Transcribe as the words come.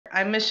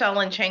I'm Michelle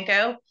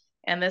Lenchenko,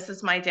 and this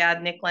is my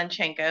dad, Nick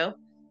Lenchenko.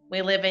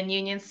 We live in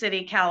Union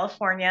City,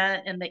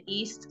 California, in the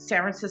East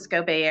San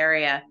Francisco Bay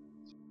Area.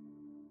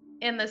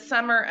 In the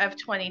summer of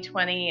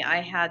 2020,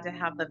 I had to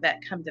have the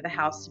vet come to the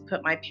house to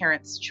put my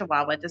parents'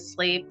 Chihuahua to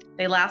sleep.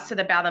 They lasted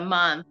about a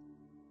month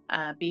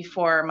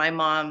before my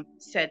mom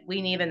said,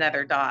 "We need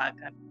another dog."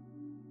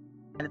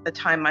 And at the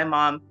time, my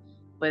mom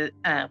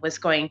was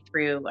going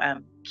through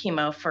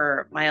chemo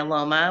for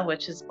myeloma,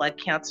 which is blood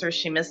cancer.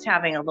 She missed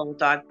having a little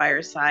dog by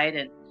her side,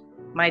 and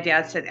my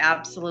dad said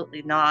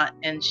absolutely not.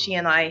 And she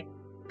and I,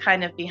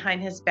 kind of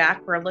behind his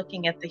back, were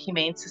looking at the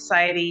Humane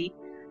Society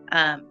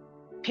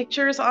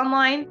pictures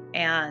online.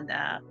 And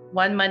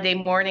one Monday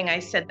morning, I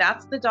said,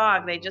 "That's the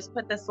dog. They just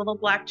put this little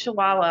black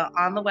Chihuahua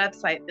on the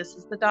website. This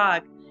is the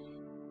dog."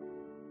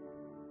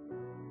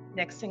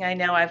 Next thing I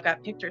know, I've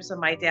got pictures of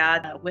my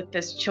dad with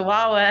this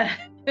Chihuahua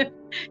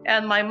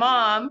and my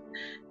mom.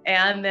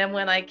 And then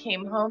when I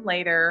came home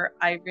later,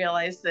 I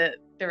realized that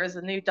there was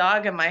a new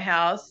dog in my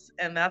house,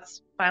 and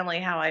that's finally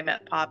how I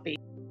met Papi.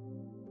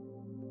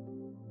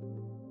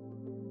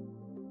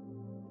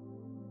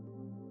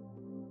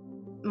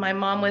 My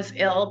mom was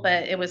ill,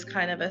 but it was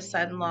kind of a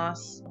sudden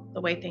loss, the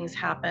way things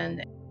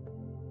happened.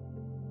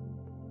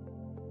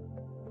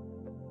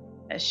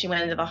 As she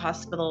went into the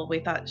hospital,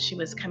 we thought she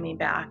was coming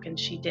back, and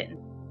she didn't.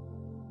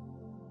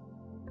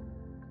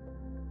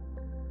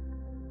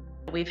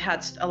 We've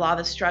had a lot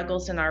of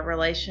struggles in our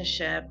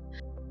relationship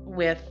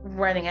with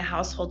running a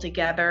household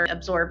together,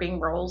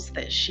 absorbing roles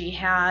that she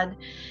had,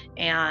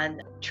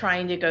 and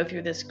trying to go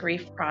through this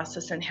grief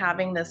process and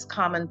having this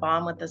common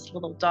bond with this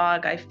little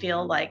dog. I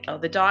feel like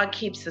the dog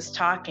keeps us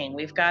talking.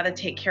 We've got to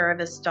take care of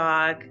this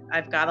dog.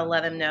 I've got to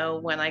let him know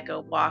when I go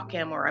walk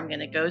him or I'm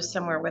going to go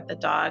somewhere with the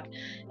dog.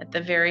 At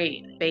the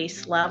very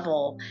base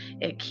level,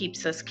 it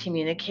keeps us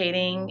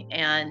communicating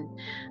and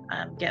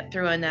get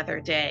through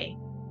another day.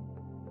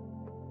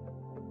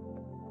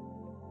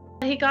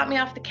 He got me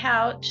off the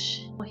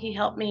couch. He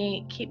helped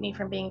me keep me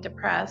from being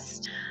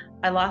depressed.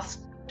 I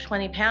lost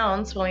 20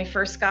 pounds when we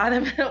first got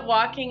him,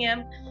 walking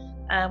him,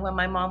 when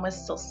my mom was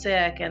still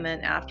sick, and then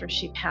after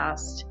she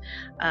passed.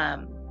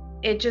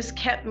 It just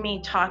kept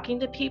me talking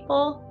to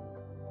people.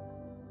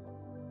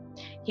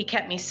 He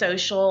kept me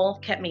social,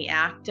 kept me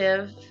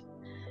active,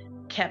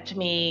 kept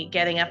me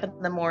getting up in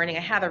the morning.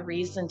 I had a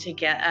reason to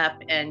get up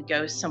and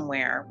go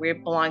somewhere. We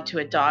belong to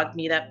a dog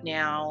meetup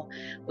now.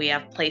 We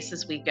have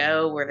places we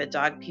go where the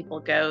dog people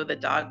go, the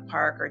dog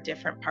park or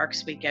different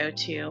parks we go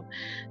to.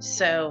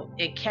 So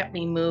it kept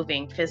me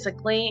moving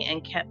physically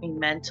and kept me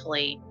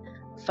mentally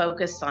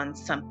focused on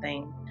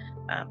something.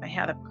 I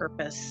had a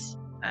purpose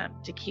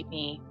to keep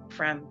me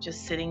from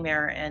just sitting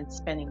there and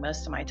spending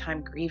most of my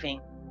time grieving.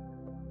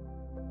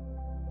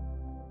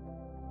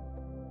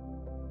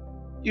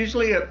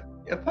 Usually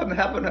if I'm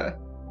having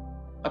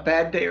a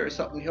bad day or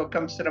something, he'll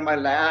come sit on my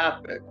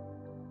lap and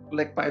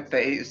lick my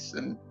face,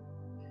 and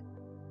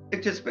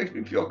it just makes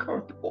me feel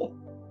comfortable,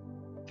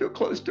 feel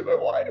close to my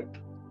wife.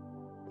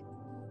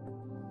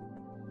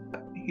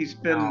 He's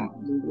been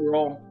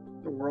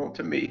the world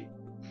to me.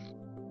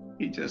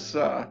 He just,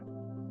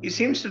 he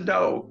seems to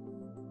know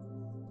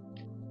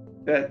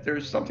that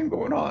there's something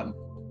going on.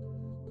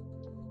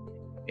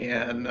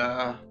 And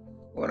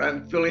when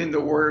I'm feeling the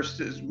worst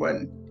is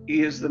when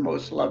he is the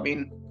most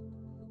loving.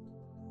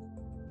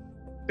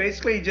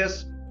 Basically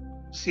just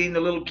seeing the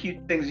little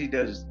cute things he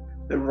does,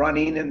 the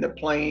running and the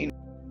playing.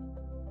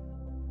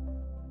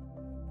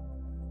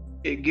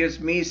 It gives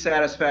me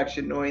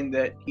satisfaction knowing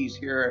that he's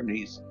here and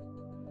he's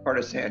part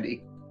of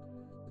Sandy.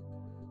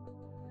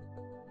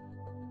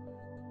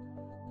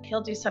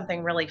 He'll do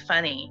something really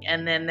funny,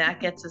 and then that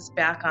gets us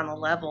back on a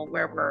level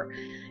where we're,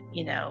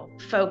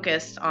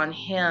 focused on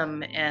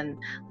him and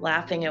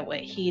laughing at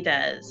what he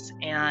does,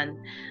 and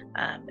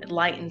it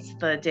lightens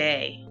the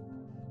day.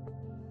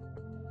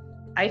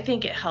 I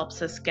think it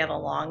helps us get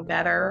along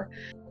better.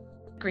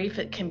 Grief,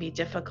 it can be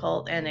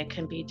difficult and it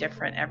can be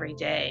different every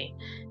day.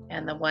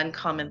 And the one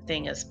common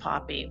thing is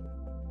Papi.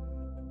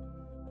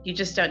 You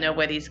just don't know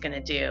what he's going to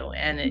do.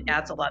 And it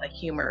adds a lot of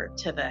humor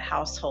to the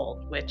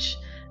household, which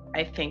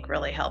I think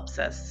really helps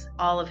us.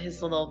 All of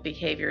his little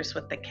behaviors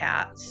with the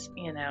cats,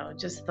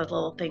 just the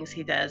little things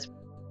he does.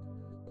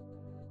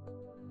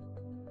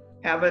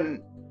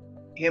 Having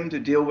him to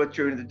deal with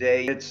during the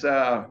day, it's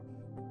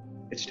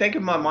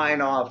taken my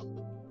mind off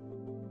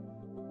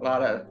a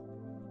lot of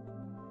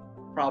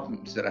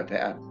problems that I've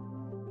had,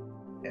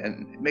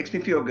 and it makes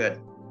me feel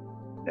good.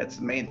 That's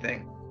the main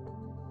thing.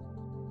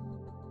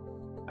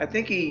 I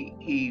think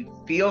he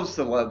feels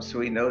the love, so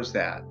he knows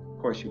that. Of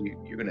course,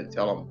 you're going to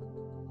tell him,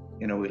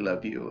 we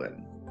love you,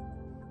 and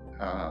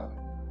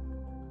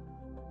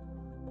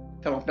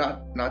tell him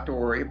not to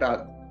worry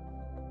about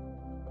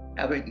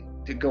having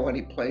to go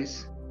any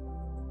place.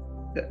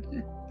 That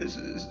this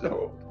is his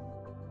hope.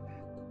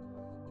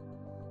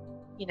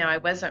 I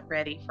wasn't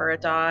ready for a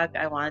dog.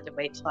 I wanted to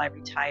wait till I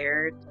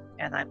retired,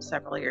 and I'm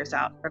several years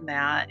out from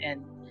that.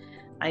 And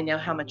I know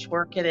how much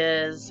work it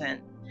is,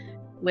 and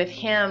With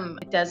him,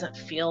 it doesn't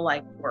feel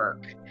like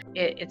work.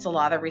 It's a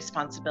lot of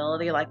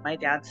responsibility, like my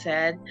dad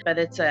said, but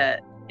it's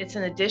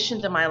an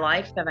addition to my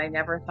life that I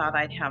never thought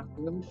I'd have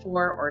room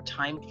for or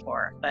time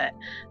for. But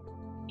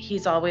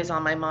he's always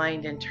on my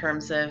mind in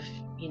terms of,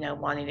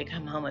 wanting to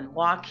come home and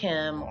walk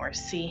him or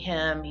see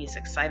him. He's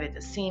excited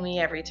to see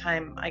me every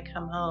time I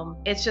come home.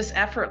 It's just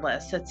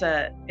effortless. It's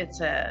a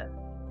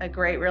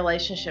great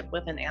relationship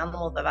with an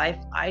animal that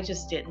I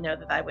just didn't know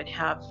that I would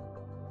have.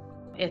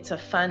 It's a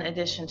fun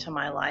addition to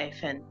my life,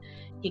 and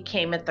he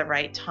came at the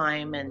right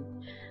time, and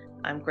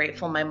I'm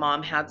grateful my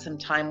mom had some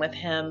time with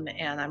him,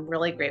 and I'm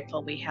really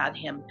grateful we had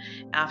him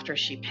after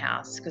she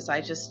passed, because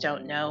I just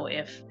don't know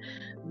if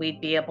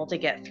we'd be able to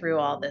get through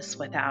all this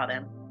without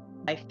him.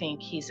 I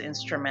think he's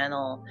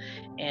instrumental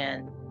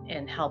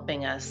in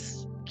helping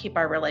us keep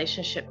our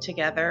relationship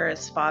together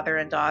as father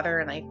and daughter,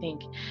 and I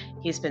think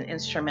he's been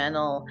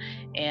instrumental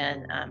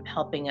in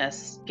helping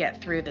us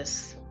get through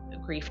this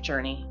grief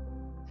journey.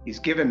 He's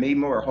given me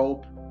more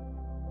hope.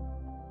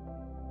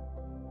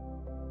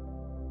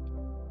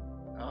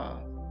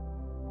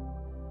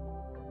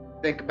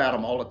 Think about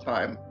him all the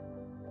time,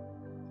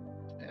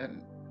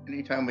 and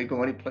anytime we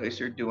go any place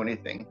or do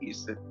anything,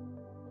 he's the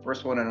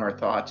first one in our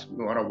thoughts.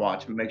 We want to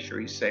watch him, make sure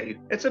he's safe.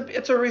 It's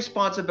a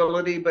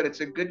responsibility, but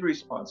it's a good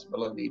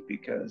responsibility,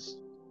 because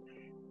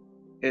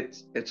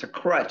it's a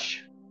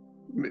crutch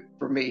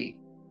for me,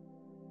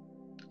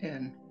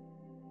 and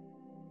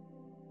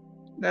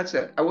that's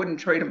it. I wouldn't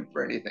trade him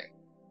for anything.